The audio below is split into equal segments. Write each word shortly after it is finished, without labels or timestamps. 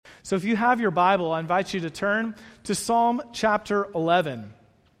So if you have your Bible, I invite you to turn to Psalm chapter 11.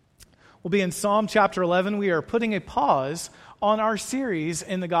 We'll be in Psalm chapter 11. We are putting a pause on our series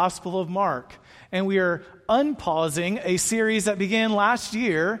in the Gospel of Mark. And we are unpausing a series that began last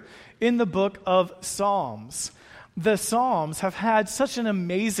year in the book of Psalms. The Psalms have had such an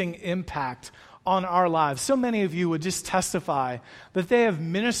amazing impact on our lives. So many of you would just testify that they have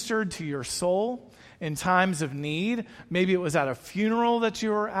ministered to your soul in times of need. Maybe it was at a funeral that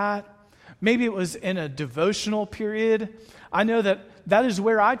you were at. Maybe it was in a devotional period. I know that is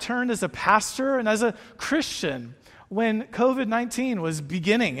where I turned as a pastor and as a Christian when COVID-19 was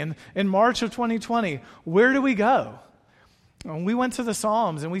beginning in March of 2020. Where do we go? And we went to the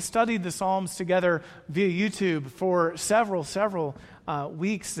Psalms and we studied the Psalms together via YouTube for several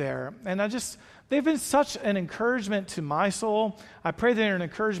weeks there. And they've been such an encouragement to my soul. I pray they're an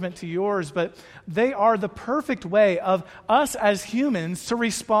encouragement to yours, but they are the perfect way of us as humans to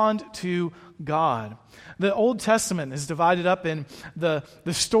respond to God. The Old Testament is divided up in the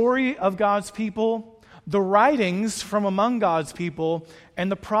story of God's people, the writings from among God's people,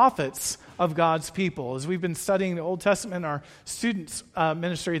 and the prophets of God's people. As we've been studying the Old Testament in our students'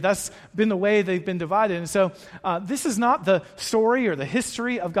 ministry, that's been the way they've been divided. And so this is not the story or the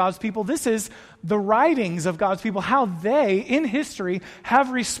history of God's people. This is the writings of God's people, how they, in history,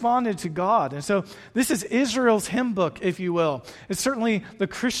 have responded to God. And so this is Israel's hymn book, if you will. It's certainly the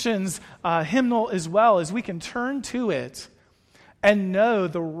Christian's hymnal as well, as we can turn to it and know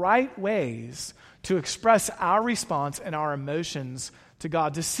the right ways to express our response and our emotions to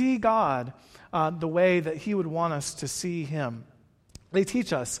God, to see God the way that He would want us to see Him. They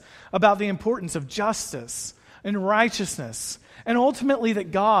teach us about the importance of justice and righteousness, and ultimately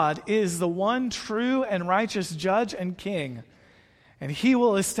that God is the one true and righteous judge and king, and He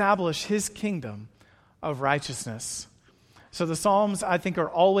will establish His kingdom of righteousness. So the Psalms, I think, are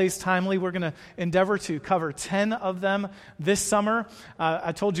always timely. We're going to endeavor to cover 10 of them this summer.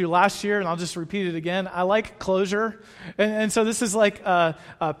 I told you last year, and I'll just repeat it again, I like closure. And so this is like a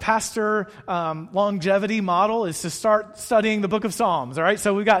pastor longevity model, is to start studying the book of Psalms, all right?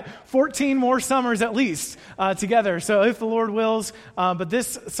 So we've got 14 more summers at least together. So if the Lord wills, but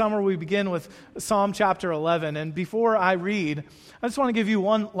this summer we begin with Psalm chapter 11. And before I read, I just want to give you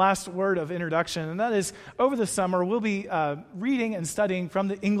one last word of introduction, and that is, over the summer, we'll be reading and studying from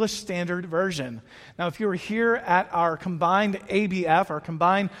the English Standard Version. Now, if you were here at our combined ABF, our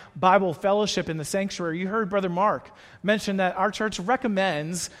combined Bible fellowship in the sanctuary, you heard Brother Mark mention that our church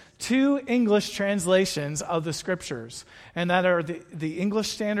recommends 2 English translations of the Scriptures, and that are the English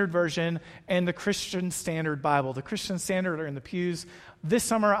Standard Version and the Christian Standard Bible. The Christian Standard are in the pews. This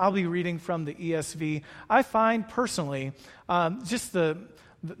summer, I'll be reading from the ESV. I find personally just the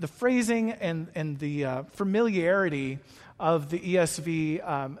phrasing and the familiarity of the ESV,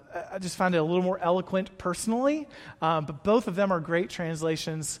 I just find it a little more eloquent personally, but both of them are great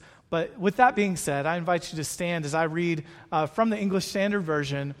translations. But with that being said, I invite you to stand as I read from the English Standard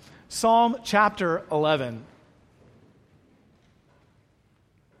Version, Psalm chapter 11.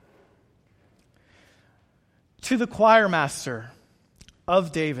 To the choir master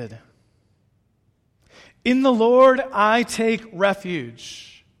of David. In the Lord I take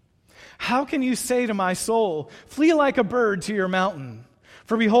refuge. How can you say to my soul, flee like a bird to your mountain?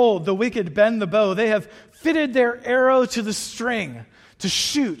 For behold, the wicked bend the bow. They have fitted their arrow to the string to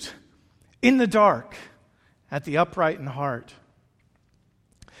shoot in the dark at the upright in heart.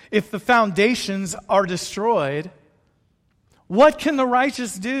 If the foundations are destroyed, what can the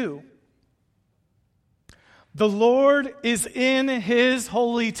righteous do? The Lord is in His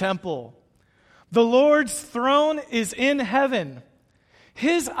holy temple. The Lord's throne is in heaven.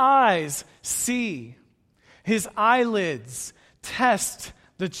 His eyes see. His eyelids test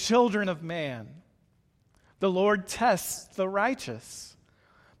the children of man. The Lord tests the righteous,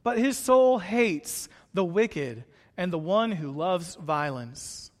 but His soul hates the wicked and the one who loves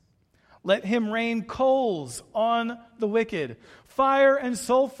violence. Let Him rain coals on the wicked. Fire and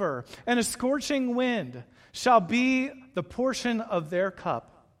sulfur and a scorching wind shall be the portion of their cup.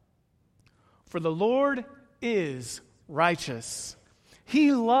 For the Lord is righteous.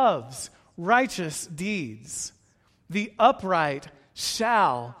 He loves righteous deeds. The upright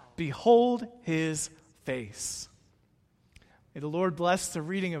shall behold His face. May the Lord bless the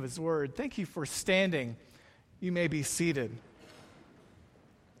reading of His word. Thank you for standing. You may be seated.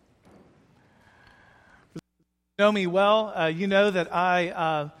 You know me well. You know that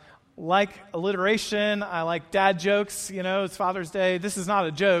I like alliteration. I like dad jokes. You know, it's Father's Day. This is not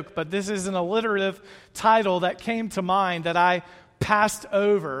a joke, but this is an alliterative title that came to mind that I passed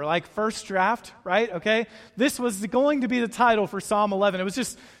over, like first draft, right? Okay, this was going to be the title for Psalm 11. It was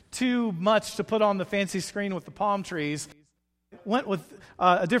just too much to put on the fancy screen with the palm trees. Went with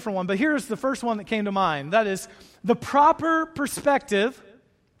a different one, but here's the first one that came to mind. That is, the proper perspective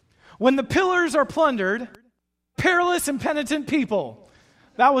when the pillars are plundered, perilous and penitent people.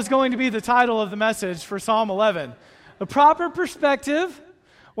 That was going to be the title of the message for Psalm 11. The proper perspective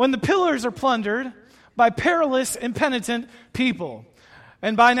when the pillars are plundered by perilous and penitent people.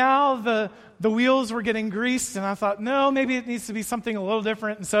 And by now, the wheels were getting greased, and I thought, no, maybe it needs to be something a little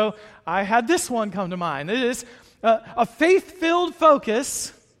different. And so I had this one come to mind. It is a faith-filled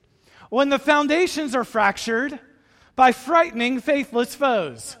focus when the foundations are fractured by frightening faithless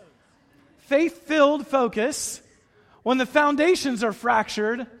foes. Faith-filled focus when the foundations are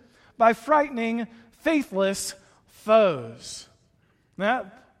fractured by frightening faithless foes.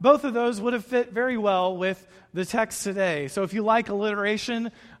 Now, both of those would have fit very well with the text today. So if you like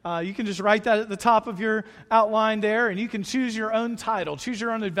alliteration, you can just write that at the top of your outline there, and you can choose your own title, choose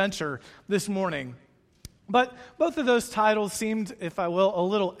your own adventure this morning. But both of those titles seemed, if I will, a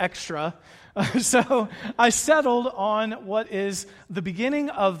little extra. So I settled on what is the beginning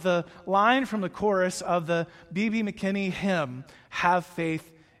of the line from the chorus of the B.B. McKinney hymn, Have Faith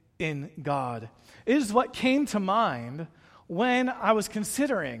in God. It is what came to mind when I was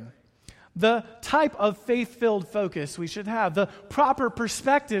considering the type of faith-filled focus we should have, the proper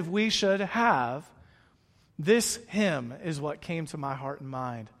perspective we should have. This hymn is what came to my heart and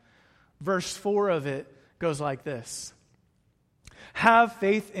mind. Verse 4 of it goes like this. Have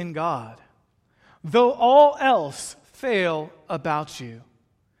faith in God, though all else fail about you.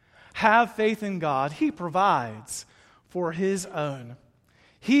 Have faith in God. He provides for His own.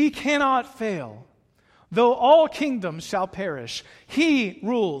 He cannot fail. Though all kingdoms shall perish, He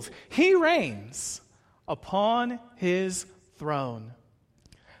rules, He reigns upon His throne.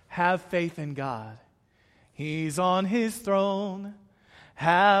 Have faith in God. He's on His throne.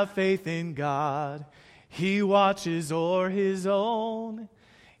 Have faith in God. He watches o'er His own.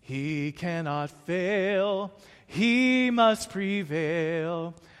 He cannot fail. He must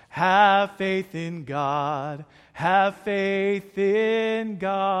prevail. Have faith in God. Have faith in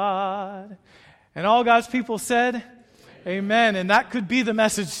God. And all God's people said, Amen. And that could be the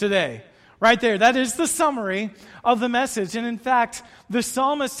message today. Right there. That is the summary of the message. And in fact, the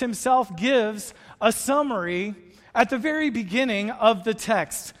psalmist himself gives a summary at the very beginning of the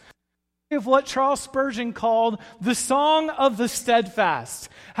text of what Charles Spurgeon called the song of the steadfast.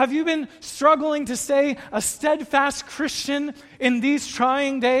 Have you been struggling to stay a steadfast Christian in these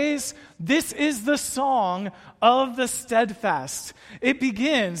trying days? This is the song of the steadfast. It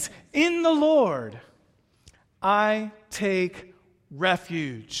begins, in the Lord I take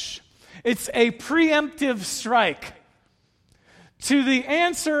refuge. It's a preemptive strike to the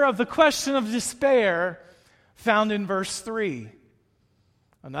answer of the question of despair found in verse 3.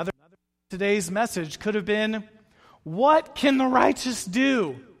 Another today's message could have been, what can the righteous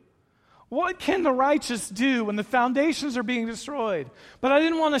do? What can the righteous do when the foundations are being destroyed? But I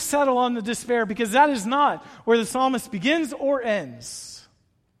didn't want to settle on the despair because that is not where the psalmist begins or ends.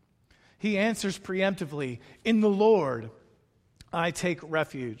 He answers preemptively, in the Lord I take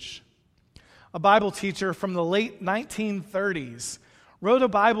refuge. A Bible teacher from the late 1930s wrote a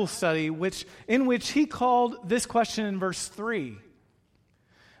Bible study in which he called this question in verse 3,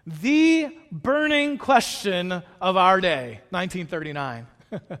 the burning question of our day, 1939.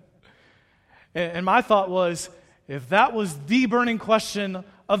 And my thought was, if that was the burning question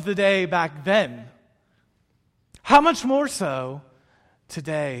of the day back then, how much more so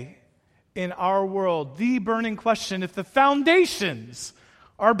today in our world? The burning question, if the foundations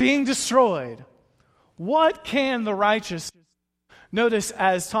are being destroyed, what can the righteous do? Notice,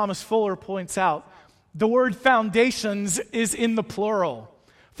 as Thomas Fuller points out, the word foundations is in the plural.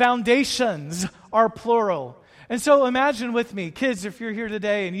 Foundations are plural. And so imagine with me, kids, if you're here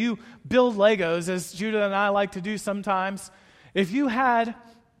today and you build Legos, as Judah and I like to do sometimes, if you had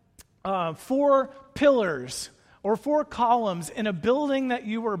 4 pillars or 4 columns in a building that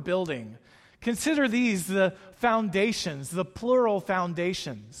you were building, consider these the foundations, the plural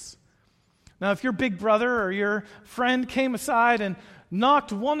foundations. Now, if your big brother or your friend came aside and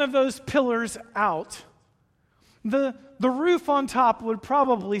knocked one of those pillars out, the roof on top would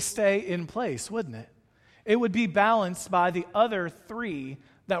probably stay in place, wouldn't it? It would be balanced by the other 3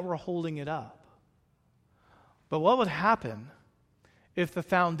 that were holding it up. But what would happen if the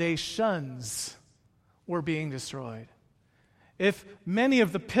foundations were being destroyed? If many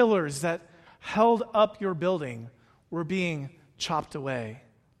of the pillars that held up your building were being chopped away,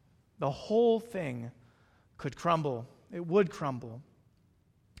 the whole thing could crumble It would crumble.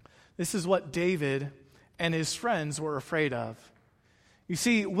 This is what David and his friends were afraid of. You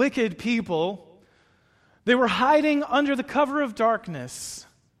see, wicked people, they were hiding under the cover of darkness,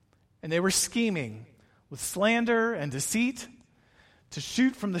 and they were scheming with slander and deceit to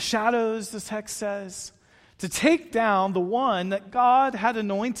shoot from the shadows, the text says, to take down the one that God had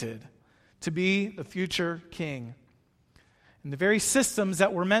anointed to be the future king. And the very systems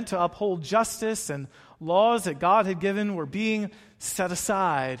that were meant to uphold justice and laws that God had given were being set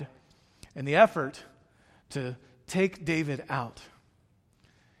aside in the effort to take David out.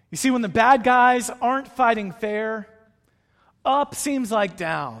 You see, when the bad guys aren't fighting fair, up seems like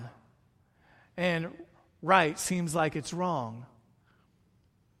down, and right seems like it's wrong.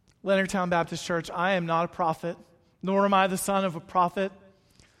 Leonardtown Baptist Church, I am not a prophet, nor am I the son of a prophet,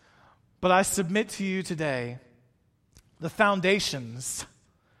 but I submit to you today, the foundations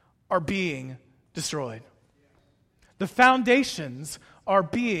are being destroyed. The foundations are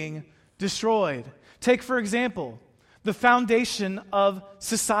being destroyed. Take, for example, the foundation of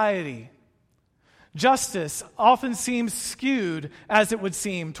society. Justice often seems skewed, as it would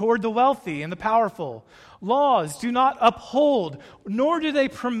seem, toward the wealthy and the powerful. Laws do not uphold, nor do they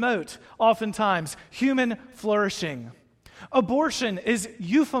promote, oftentimes, human flourishing. Abortion is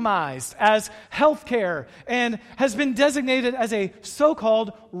euphemized as health care and has been designated as a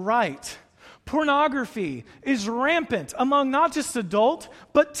so-called right. Pornography is rampant among not just adult,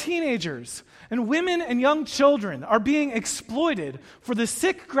 but teenagers. And women and young children are being exploited for the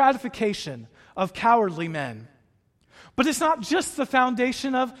sick gratification of cowardly men. But it's not just the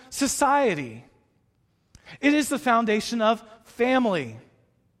foundation of society. It is the foundation of family.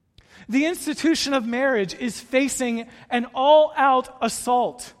 The institution of marriage is facing an all-out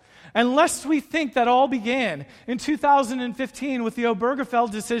assault. And lest we think that all began in 2015 with the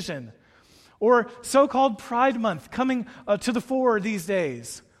Obergefell decision, or so-called Pride Month coming to the fore these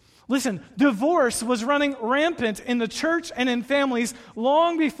days. Listen, divorce was running rampant in the church and in families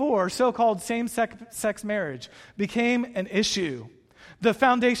long before so-called same-sex marriage became an issue. The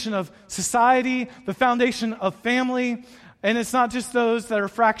foundation of society, the foundation of family, and it's not just those that are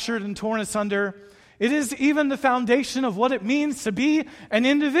fractured and torn asunder. It is even the foundation of what it means to be an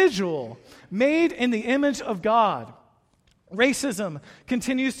individual made in the image of God. Racism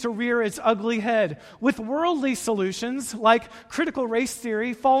continues to rear its ugly head, with worldly solutions like critical race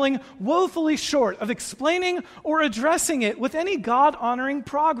theory falling woefully short of explaining or addressing it with any God-honoring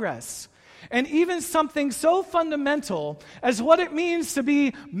progress. And even something so fundamental as what it means to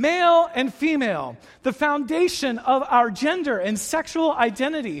be male and female, the foundation of our gender and sexual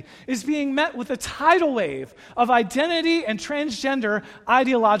identity, is being met with a tidal wave of identity and transgender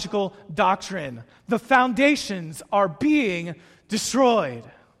ideological doctrine. The foundations are being destroyed.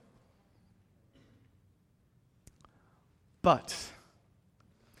 But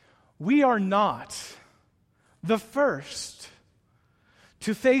we are not the first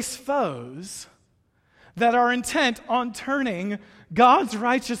to face foes that are intent on turning God's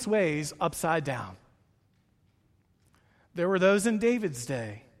righteous ways upside down. There were those in David's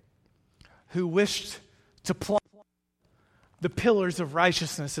day who wished to plumb the pillars of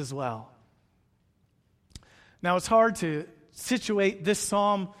righteousness as well. Now, it's hard to situate this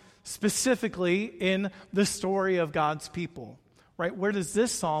psalm specifically in the story of God's people, right? Where does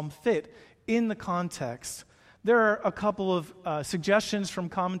this psalm fit in the context? There are a couple of suggestions from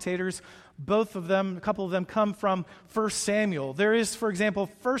commentators. A couple of them come from 1 Samuel. There is, for example,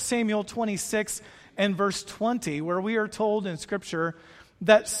 1 Samuel 26 and verse 20, where we are told in Scripture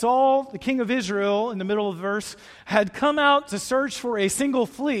that Saul, the king of Israel, in the middle of the verse, had come out to search for a single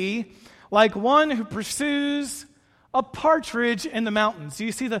flea, like one who pursues a partridge in the mountains. Do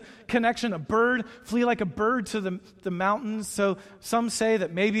you see the connection? A bird, flee like a bird to the mountains. So some say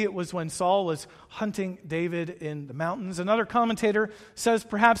that maybe it was when Saul was hunting David in the mountains. Another commentator says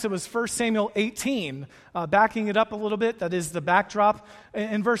perhaps it was 1 Samuel 18, backing it up a little bit. That is the backdrop.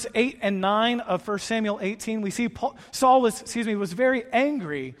 In verse 8 and 9 of 1 Samuel 18, we see Saul was very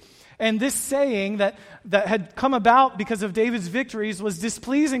angry. And this saying that had come about because of David's victories was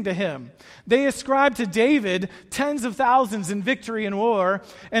displeasing to him. They ascribed to David tens of thousands in victory in war,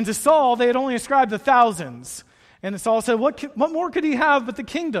 and to Saul they had only ascribed the thousands. And Saul said, what more could he have but the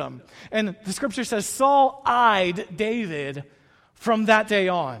kingdom? And the Scripture says Saul eyed David from that day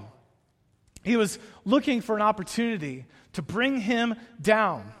on. He was looking for an opportunity to bring him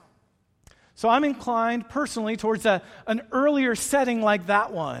down. So I'm inclined personally towards an earlier setting like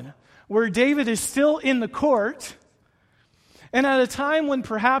that one, where David is still in the court, and at a time when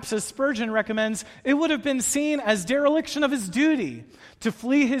perhaps, as Spurgeon recommends, it would have been seen as dereliction of his duty to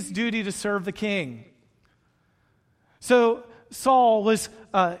flee his duty to serve the king. So Saul was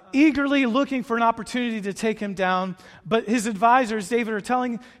eagerly looking for an opportunity to take him down, but his advisors, David, are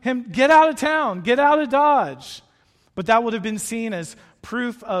telling him, get out of town, get out of Dodge. But that would have been seen as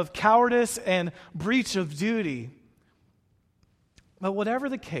proof of cowardice and breach of duty. But whatever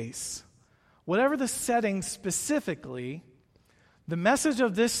the case, whatever the setting specifically, the message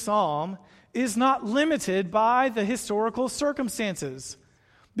of this psalm is not limited by the historical circumstances,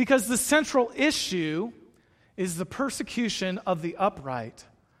 because the central issue is the persecution of the upright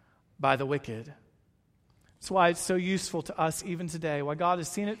by the wicked. That's why it's so useful to us even today, why God has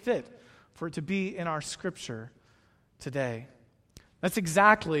seen it fit for it to be in our scripture today. That's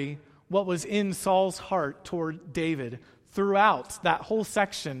exactly what was in Saul's heart toward David throughout that whole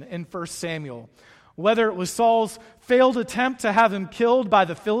section in 1 Samuel. Whether it was Saul's failed attempt to have him killed by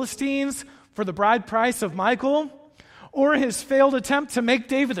the Philistines for the bride price of Michal, or his failed attempt to make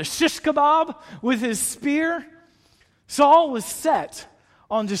David a shish kebab with his spear, Saul was set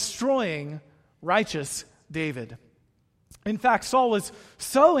on destroying righteous David. In fact, Saul was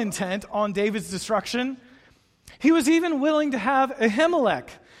so intent on David's destruction, he was even willing to have Ahimelech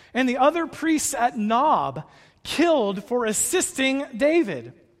and the other priests at Nob killed for assisting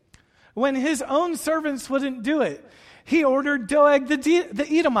David. When his own servants wouldn't do it, he ordered Doeg the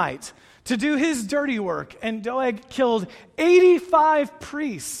Edomite to do his dirty work, and Doeg killed 85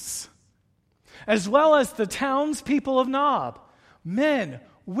 priests, as well as the townspeople of Nob, men,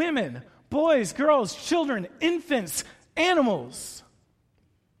 women, boys, girls, children, infants, animals.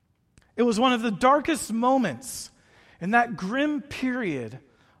 It was one of the darkest moments in that grim period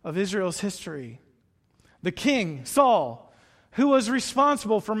of Israel's history. The king, Saul, who was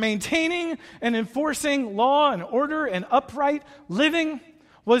responsible for maintaining and enforcing law and order and upright living,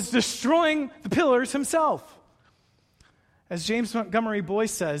 was destroying the pillars himself. As James Montgomery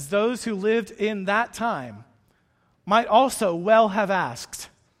Boyce says, those who lived in that time might also well have asked,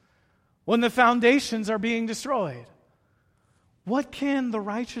 when the foundations are being destroyed, what can the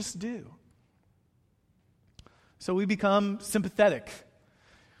righteous do? So we become sympathetic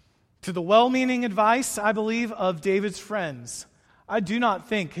to the well-meaning advice, I believe, of David's friends. I do not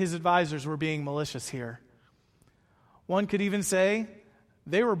think his advisors were being malicious here. One could even say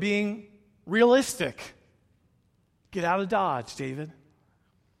they were being realistic. Get out of Dodge, David.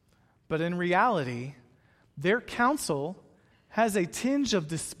 But in reality, their counsel has a tinge of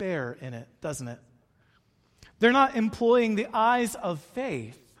despair in it, doesn't it? They're not employing the eyes of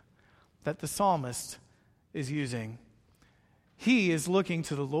faith that the psalmist is using. He is looking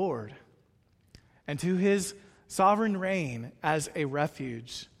to the Lord and to his sovereign reign as a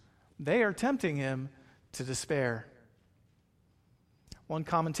refuge. They are tempting him to despair. One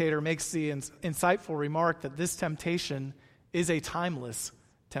commentator makes the insightful remark that this temptation is a timeless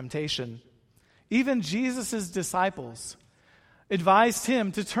temptation. Even Jesus' disciples advised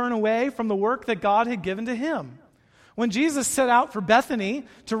him to turn away from the work that God had given to him. When Jesus set out for Bethany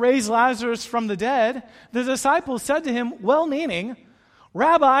to raise Lazarus from the dead, the disciples said to him, well-meaning,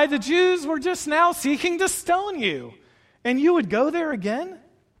 Rabbi, the Jews were just now seeking to stone you, and you would go there again?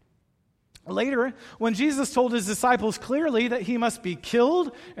 Later, when Jesus told his disciples clearly that he must be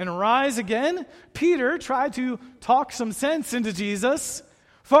killed and rise again, Peter tried to talk some sense into Jesus.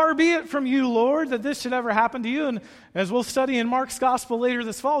 Far be it from you, Lord, that this should ever happen to you. And as we'll study in Mark's gospel later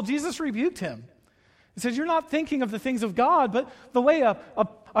this fall, Jesus rebuked him. He said, you're not thinking of the things of God, but the way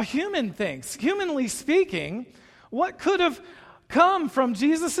a human thinks. Humanly speaking, what could have come from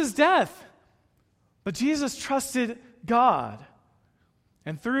Jesus' death? But Jesus trusted God.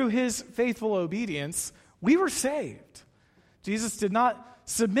 And through his faithful obedience, we were saved. Jesus did not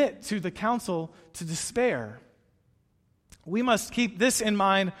submit to the counsel to despair. We must keep this in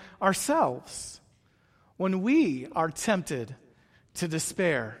mind ourselves when we are tempted to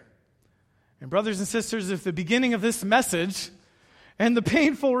despair. And brothers and sisters, if the beginning of this message and the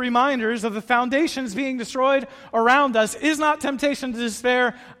painful reminders of the foundations being destroyed around us is not temptation to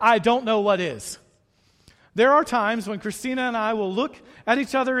despair, I don't know what is. There are times when Christina and I will look at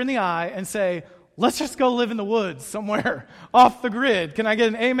each other in the eye and say, let's just go live in the woods somewhere off the grid. Can I get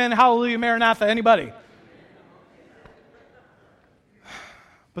an amen, hallelujah, maranatha, anybody?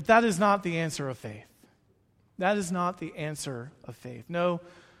 But that is not the answer of faith. That is not the answer of faith. No,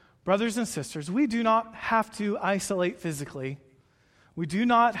 brothers and sisters, we do not have to isolate physically. We do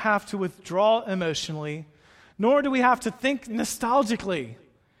not have to withdraw emotionally, nor do we have to think nostalgically,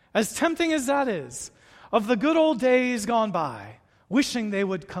 as tempting as that is, of the good old days gone by, wishing they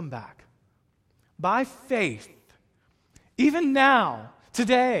would come back. By faith, even now,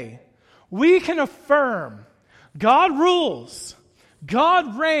 today, we can affirm God rules,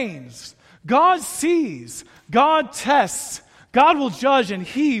 God reigns, God sees, God tests, God will judge, and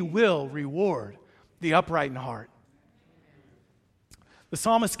He will reward the upright in heart. The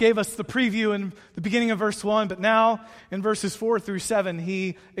psalmist gave us the preview in the beginning of verse 1, but now in verses 4 through 7,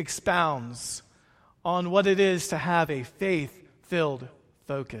 he expounds on what it is to have a faith-filled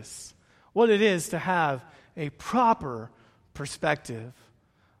focus, what it is to have a proper perspective.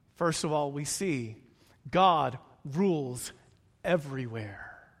 First of all, we see God rules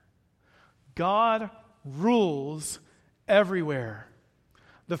everywhere. God rules everywhere.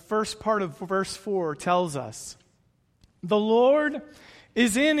 The first part of verse 4 tells us, the Lord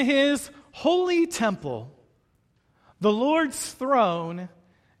is in His holy temple. The Lord's throne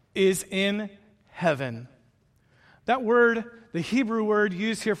is in heaven. That word, the Hebrew word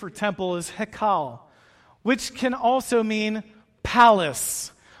used here for temple, is hekal, which can also mean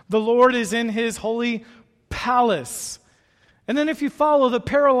palace. The Lord is in His holy palace. And then if you follow the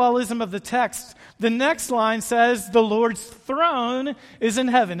parallelism of the text, the next line says, the Lord's throne is in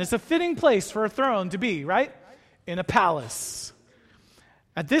heaven. It's a fitting place for a throne to be, right? In a palace.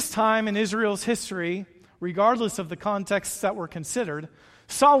 At this time in Israel's history, regardless of the contexts that were considered,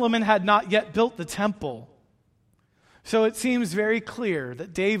 Solomon had not yet built the temple. So it seems very clear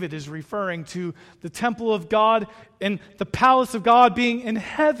that David is referring to the temple of God and the palace of God being in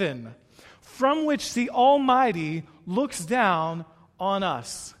heaven, from which the Almighty looks down on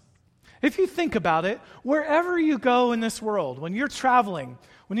us. If you think about it, wherever you go in this world, when you're traveling,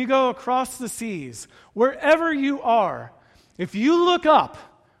 when you go across the seas, wherever you are, if you look up,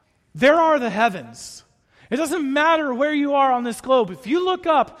 there are the heavens. It doesn't matter where you are on this globe. If you look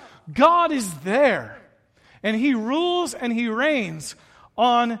up, God is there. And He rules and He reigns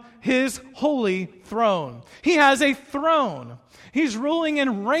on His holy throne. He has a throne. He's ruling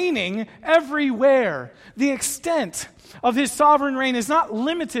and reigning everywhere. The extent of His sovereign reign is not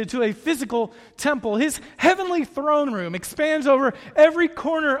limited to a physical temple. His heavenly throne room expands over every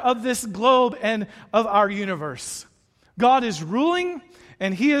corner of this globe and of our universe. God is ruling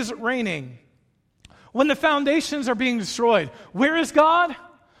and He is reigning. When the foundations are being destroyed, where is God?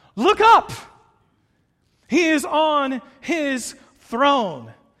 Look up. He is on His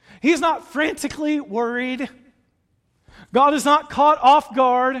throne. He is not frantically worried. God is not caught off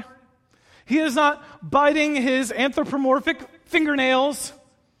guard. He is not biting His anthropomorphic fingernails.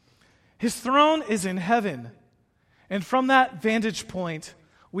 His throne is in heaven. And from that vantage point,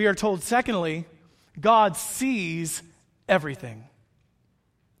 we are told, secondly, God sees everything.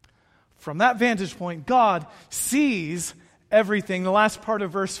 From that vantage point, God sees everything. The last part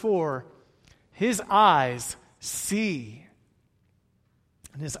of verse 4, His eyes see,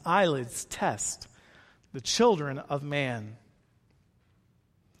 and His eyelids test the children of man.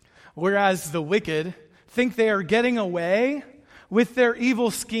 Whereas the wicked think they are getting away with their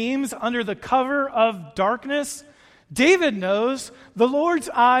evil schemes under the cover of darkness, David knows the Lord's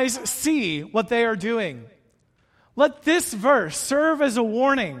eyes see what they are doing. Let this verse serve as a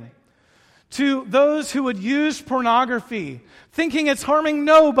warning to those who would use pornography, thinking it's harming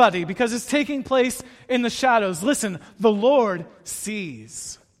nobody because it's taking place in the shadows. Listen, the Lord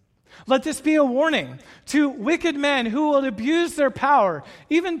sees. Let this be a warning to wicked men who would abuse their power,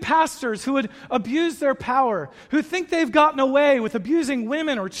 even pastors who would abuse their power, who think they've gotten away with abusing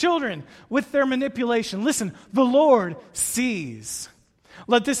women or children with their manipulation. Listen, the Lord sees.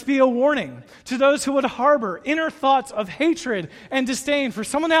 Let this be a warning to those who would harbor inner thoughts of hatred and disdain for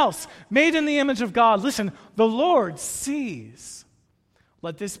someone else made in the image of God. Listen, the Lord sees.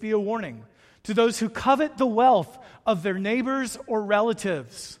 Let this be a warning to those who covet the wealth of their neighbors or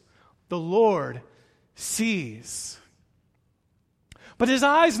relatives. The Lord sees. But His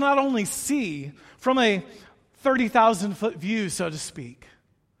eyes not only see from a 30,000-foot view, so to speak,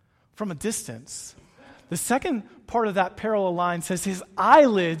 from a distance. The second part of that parallel line says His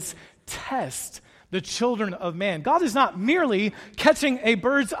eyelids test the children of man. God is not merely catching a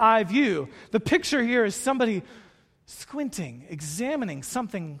bird's eye view. The picture here is somebody squinting, examining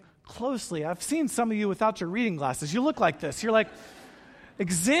something closely. I've seen some of you without your reading glasses. You look like this. You're like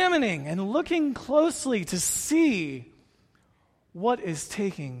examining and looking closely to see what is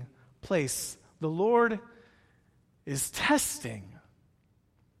taking place. The Lord is testing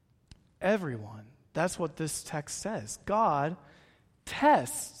everyone. That's what this text says. God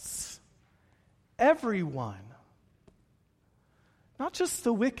tests everyone. Not just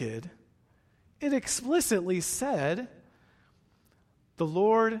the wicked. It explicitly said the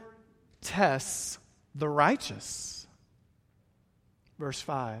Lord tests the righteous. Verse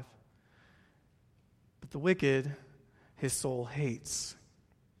 5. But the wicked, His soul hates.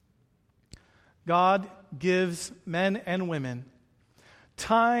 God gives men and women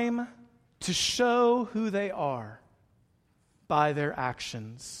time to show who they are by their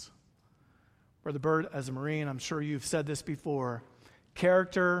actions. Brother Bert, as a Marine, I'm sure you've said this before.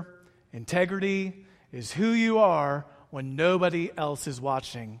 Character, integrity is who you are when nobody else is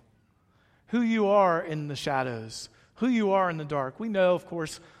watching. Who you are in the shadows, who you are in the dark. We know, of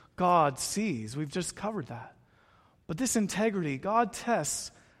course, God sees. We've just covered that. But this integrity, God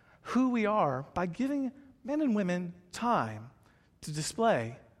tests who we are by giving men and women time to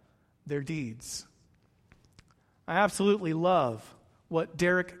display their deeds. I absolutely love what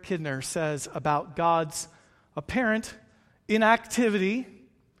Derek Kidner says about God's apparent inactivity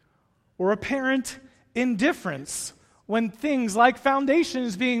or apparent indifference when things like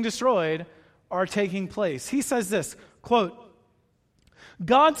foundations being destroyed are taking place. He says this, quote,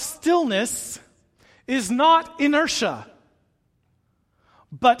 God's stillness is not inertia,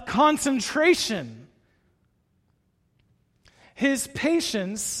 but concentration. His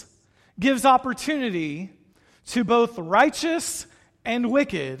patience gives opportunity to both righteous and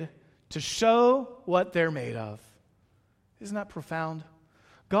wicked to show what they're made of. Isn't that profound?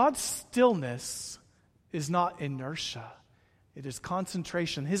 God's stillness is not inertia. It is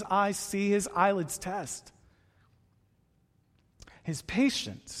concentration. His eyes see, his eyelids test. His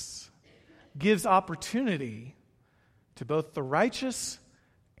patience gives opportunity to both the righteous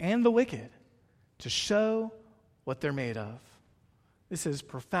and the wicked to show what they're made of. This is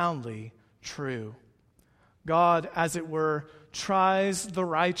profoundly true. God, as it were, tries the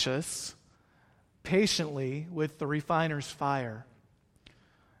righteous patiently with the refiner's fire.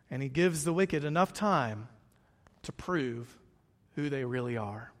 And he gives the wicked enough time to prove who they really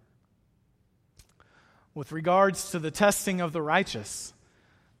are. With regards to the testing of the righteous,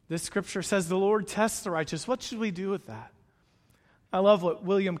 this scripture says the Lord tests the righteous. What should we do with that? I love what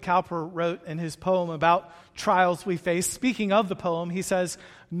William Cowper wrote in his poem about trials we face. Speaking of the poem, he says,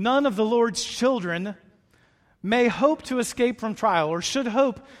 none of the Lord's children may hope to escape from trial or should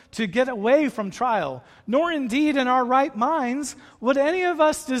hope to get away from trial, nor indeed in our right minds would any of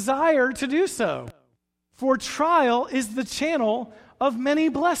us desire to do so. For trial is the channel of many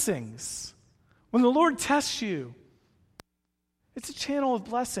blessings. When the Lord tests you, it's a channel of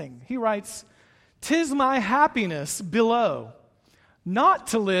blessing. He writes, "'Tis my happiness below, not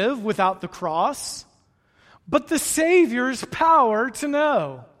to live without the cross, but the Savior's power to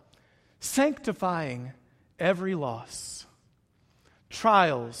know, sanctifying every loss.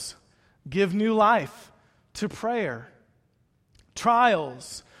 Trials give new life to prayer.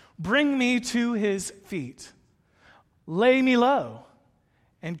 Trials bring me to his feet. Lay me low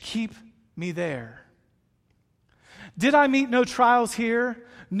and keep me there. Did I meet no trials here,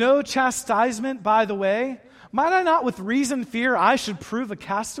 no chastisement by the way? Might I not with reason fear I should prove a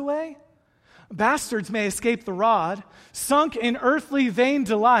castaway? Bastards may escape the rod, sunk in earthly vain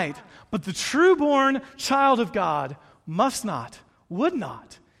delight, but the true-born child of God must not, would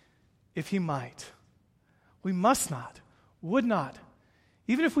not, if he might. We must not, would not,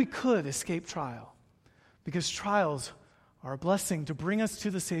 even if we could escape trial, because trials are a blessing to bring us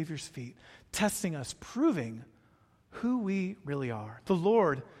to the Savior's feet, testing us, proving who we really are. The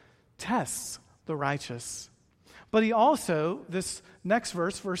Lord tests the righteous. But he also, this next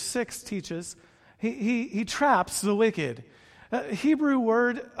verse, verse 6, teaches, he traps the wicked. Hebrew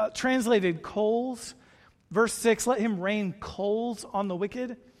word translated coals, verse 6, let him rain coals on the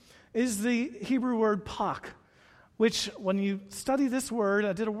wicked, is the Hebrew word pak, which when you study this word,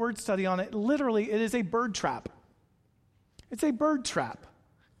 I did a word study on it, literally it is a bird trap. It's a bird trap.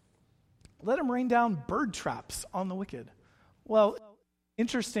 Let him rain down bird traps on the wicked. Well,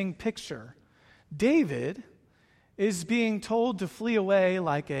 interesting picture. David is being told to flee away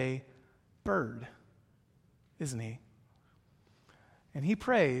like a bird, isn't he? And he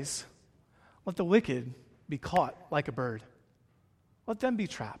prays, let the wicked be caught like a bird. Let them be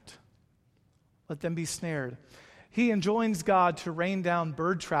trapped. Let them be snared. He enjoins God to rain down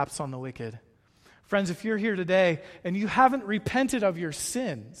bird traps on the wicked. Friends, if you're here today and you haven't repented of your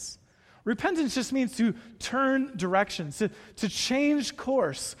sins, repentance just means to turn directions, to change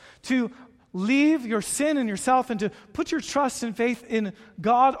course, to leave your sin and yourself and to put your trust and faith in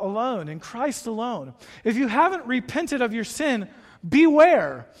God alone, in Christ alone. If you haven't repented of your sin,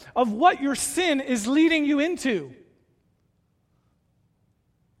 beware of what your sin is leading you into.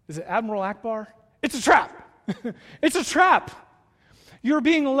 Is it Admiral Akbar? It's a trap. It's a trap. You're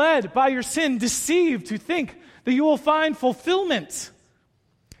being led by your sin, deceived to think that you will find fulfillment.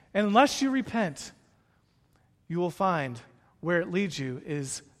 And unless you repent, you will find where it leads you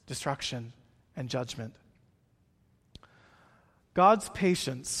is destruction and judgment. God's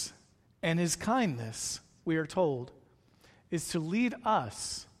patience and his kindness, we are told, is to lead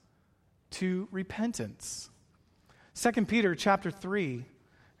us to repentance. 2 Peter chapter 3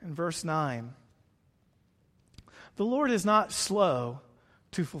 and verse 9. The Lord is not slow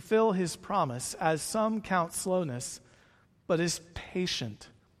to fulfill his promise, as some count slowness, but is patient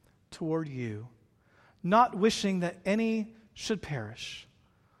toward you, not wishing that any should perish,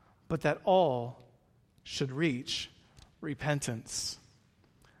 but that all should reach repentance.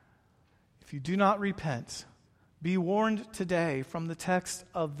 If you do not repent, be warned today from the text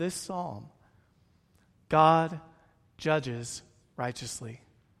of this psalm. God judges righteously.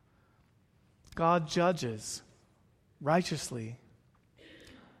 God judges righteously.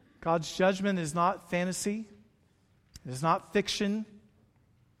 God's judgment is not fantasy. It is not fiction.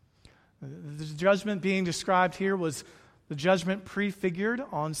 The judgment being described here was the judgment prefigured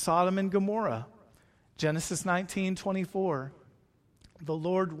on Sodom and Gomorrah. Genesis 19:24. The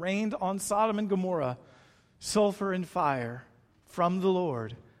Lord rained on Sodom and Gomorrah sulfur and fire from the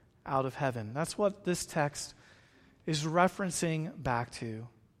Lord out of heaven. That's what this text is referencing back to.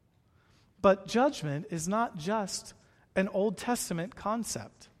 But judgment is not just an Old Testament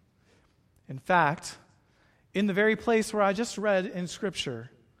concept. In fact, in the very place where I just read in Scripture,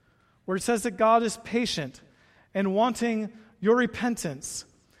 where it says that God is patient and wanting your repentance,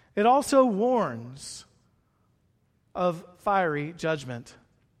 it also warns of fiery judgment.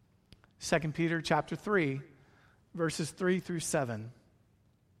 2 Peter chapter 3, verses 3 through 7.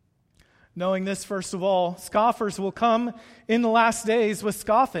 Knowing this, first of all, scoffers will come in the last days with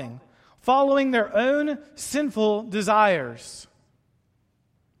scoffing, following their own sinful desires.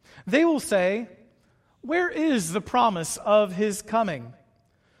 They will say, "Where is the promise of his coming?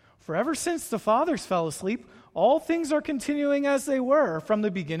 For ever since the fathers fell asleep, all things are continuing as they were from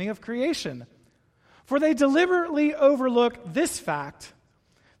the beginning of creation. For they deliberately overlook this fact,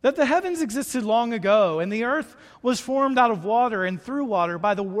 that the heavens existed long ago, and the earth was formed out of water and through water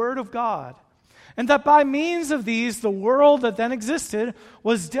by the word of God, and that by means of these the world that then existed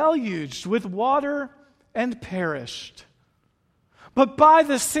was deluged with water and perished. But by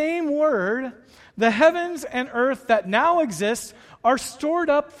the same word, the heavens and earth that now exist are stored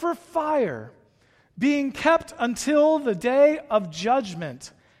up for fire, being kept until the day of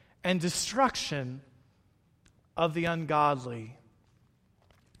judgment and destruction of the ungodly."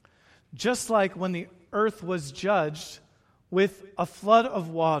 Just like when the earth was judged with a flood of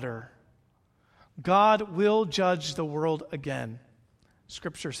water, God will judge the world again,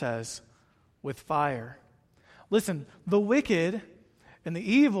 Scripture says, with fire. Listen, the wicked and the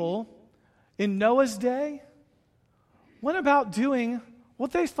evil in Noah's day went about doing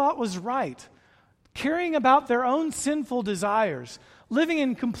what they thought was right, caring about their own sinful desires, living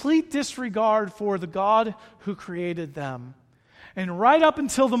in complete disregard for the God who created them. And right up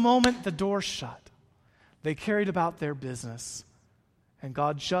until the moment the door shut, they carried about their business, and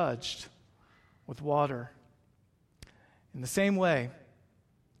God judged with water. In the same way,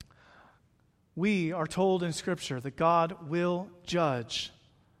 we are told in Scripture that God will judge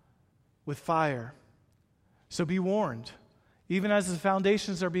with fire. So be warned, even as the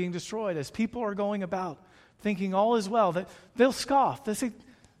foundations are being destroyed, as people are going about thinking all is well, that they'll scoff. They'll say,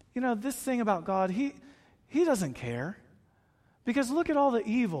 this thing about God, he doesn't care. Because look at all the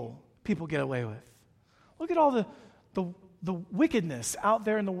evil people get away with. Look at all the wickedness out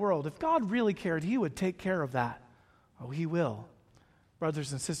there in the world. If God really cared, he would take care of that. Oh, he will.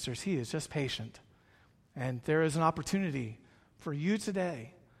 Brothers and sisters, he is just patient. And there is an opportunity for you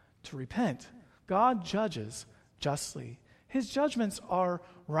today to repent. God judges justly. His judgments are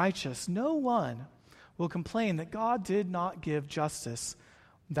righteous. No one will complain that God did not give justice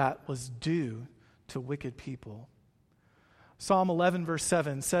that was due to wicked people. Psalm 11 verse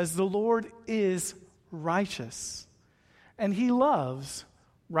 7 says, "The Lord is righteous, and he loves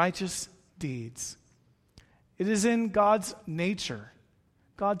righteous deeds." It is in God's nature,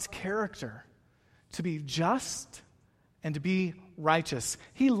 God's character, to be just and to be righteous.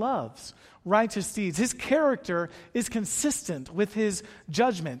 He loves righteous deeds. His character is consistent with his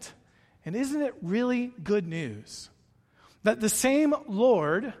judgment. And isn't it really good news that the same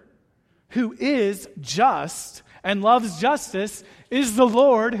Lord who is just and loves justice is the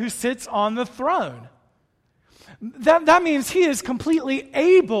Lord who sits on the throne? That means he is completely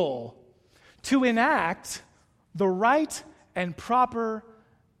able to enact the right and proper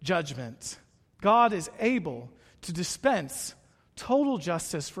judgment. God is able to dispense total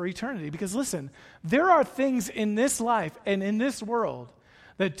justice for eternity. Because listen, there are things in this life and in this world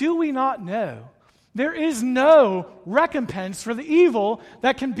that do we not know? There is no recompense for the evil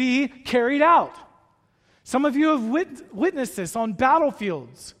that can be carried out. Some of you have witnessed this on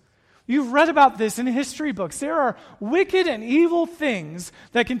battlefields You've read about this in history books. There are wicked and evil things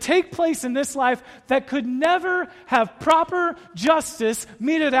that can take place in this life that could never have proper justice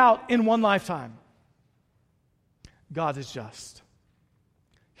meted out in one lifetime. God is just.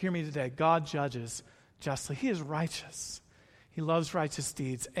 Hear me today. God judges justly. He is righteous. He loves righteous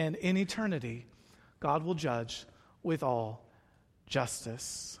deeds. And in eternity, God will judge with all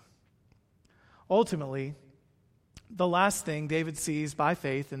justice. Ultimately, the last thing David sees by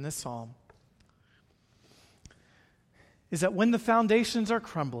faith in this psalm is that when the foundations are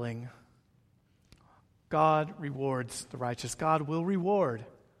crumbling, God rewards the righteous. God will reward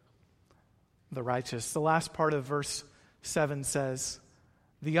the righteous. The last part of verse 7 says,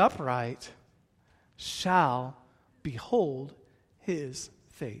 "The upright shall behold his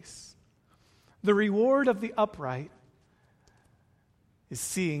face." The reward of the upright is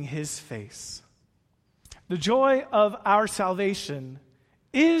seeing his face. The joy of our salvation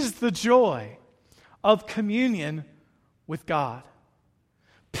is the joy of communion with God.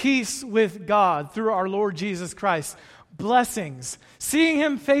 Peace with God through our Lord Jesus Christ. Blessings. Seeing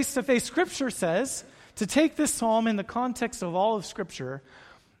him face to face. Scripture says, to take this psalm in the context of all of Scripture,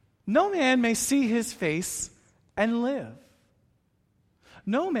 no man may see his face and live.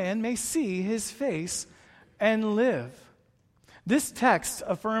 No man may see his face and live. This text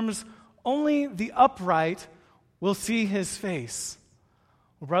affirms only the upright will see his face.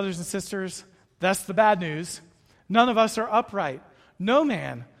 Well, brothers and sisters, that's the bad news. None of us are upright. No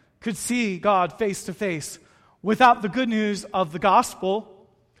man could see God face to face without the good news of the gospel.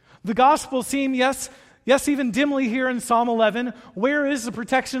 The gospel seen, yes, even dimly here in Psalm 11. Where is the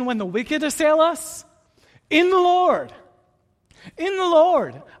protection when the wicked assail us? In the Lord. In the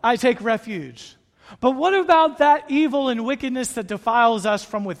Lord I take refuge. But what about that evil and wickedness that defiles us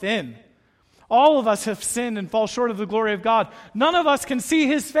from within? All of us have sinned and fall short of the glory of God. None of us can see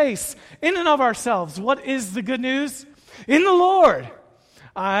his face in and of ourselves. What is the good news? In the Lord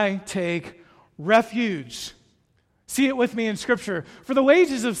I take refuge. See it with me in Scripture. For the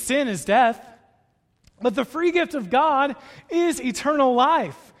wages of sin is death, but the free gift of God is eternal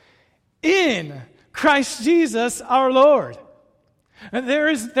life in Christ Jesus our Lord. And there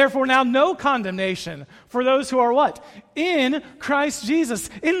is therefore now no condemnation for those who are what? In Christ Jesus.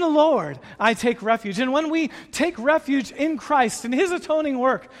 In the Lord I take refuge. And when we take refuge in Christ and his atoning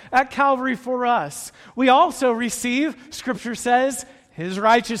work at Calvary for us, we also receive, Scripture says, his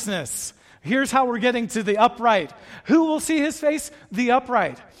righteousness. Here's how we're getting to the upright. Who will see his face? The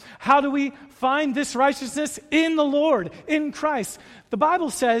upright. How do we find this righteousness? In the Lord, in Christ. The Bible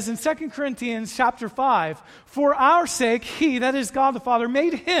says in 2 Corinthians chapter 5, for our sake, he, that is God the Father,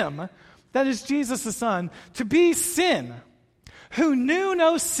 made him, that is Jesus the Son, to be sin, who knew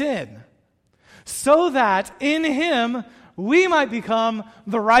no sin, so that in him we might become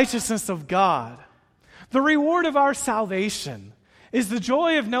the righteousness of God. The reward of our salvation is the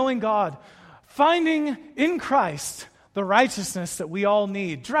joy of knowing God, finding in Christ the righteousness that we all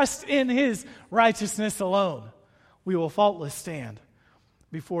need. Dressed in his righteousness alone, we will faultless stand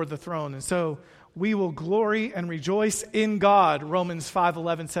before the throne. And so we will glory and rejoice in God. Romans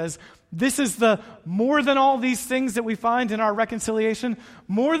 5:11 says, this is the more than all these things that we find in our reconciliation.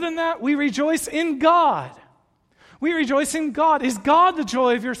 More than that, we rejoice in God. We rejoice in God. Is God the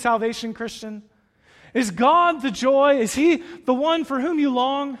joy of your salvation, Christian? Is God the joy? Is he the one for whom you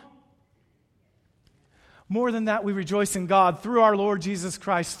long? More than that, we rejoice in God through our Lord Jesus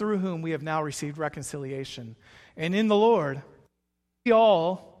Christ, through whom we have now received reconciliation. And in the Lord, we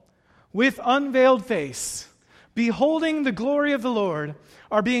all, with unveiled face, beholding the glory of the Lord,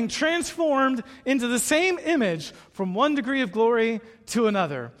 are being transformed into the same image from one degree of glory to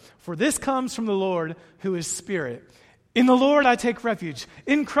another. For this comes from the Lord, who is Spirit. In the Lord I take refuge.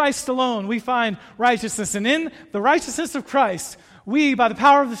 In Christ alone we find righteousness. And in the righteousness of Christ, we, by the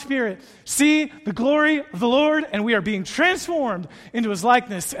power of the Spirit, see the glory of the Lord, and we are being transformed into his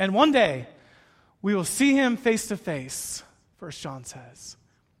likeness. And one day, we will see him face to face, 1 John says.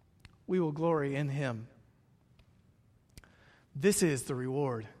 We will glory in him. This is the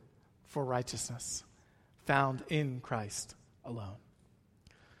reward for righteousness found in Christ alone.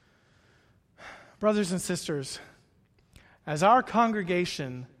 Brothers and sisters, as our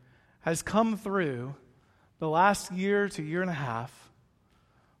congregation has come through the last year to year and a half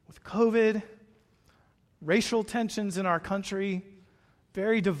with COVID, racial tensions in our country,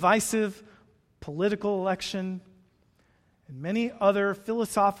 very divisive political election, and many other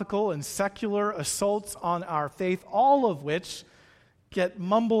philosophical and secular assaults on our faith, all of which get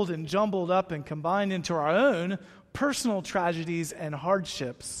mumbled and jumbled up and combined into our own personal tragedies and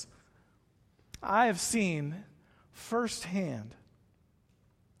hardships, I have seen firsthand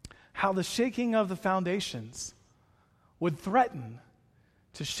how the shaking of the foundations would threaten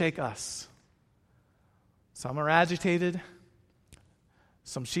to shake us. Some are agitated.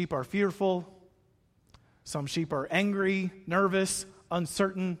 Some sheep are fearful. Some sheep are angry, nervous,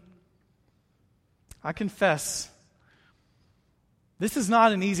 uncertain. I confess, this is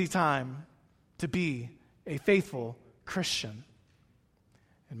not an easy time to be a faithful Christian.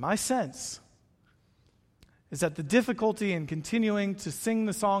 And my sense is that the difficulty in continuing to sing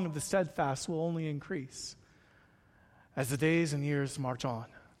the song of the steadfast will only increase as the days and years march on.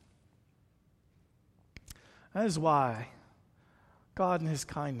 That is why God in His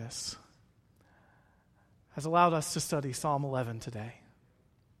kindness has allowed us to study Psalm 11 today.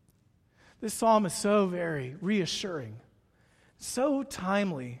 This psalm is so very reassuring, so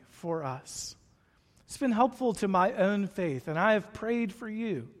timely for us. It's been helpful to my own faith, and I have prayed for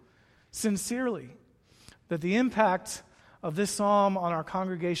you sincerely that the impact of this psalm on our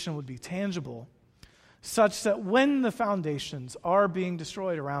congregation would be tangible, such that when the foundations are being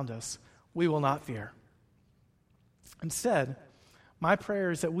destroyed around us, we will not fear. Instead, my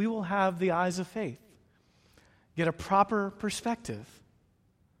prayer is that we will have the eyes of faith, get a proper perspective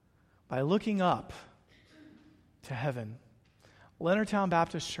by looking up to heaven. Leonardtown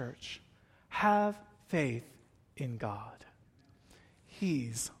Baptist Church, have faith in God.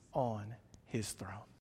 He's on His throne.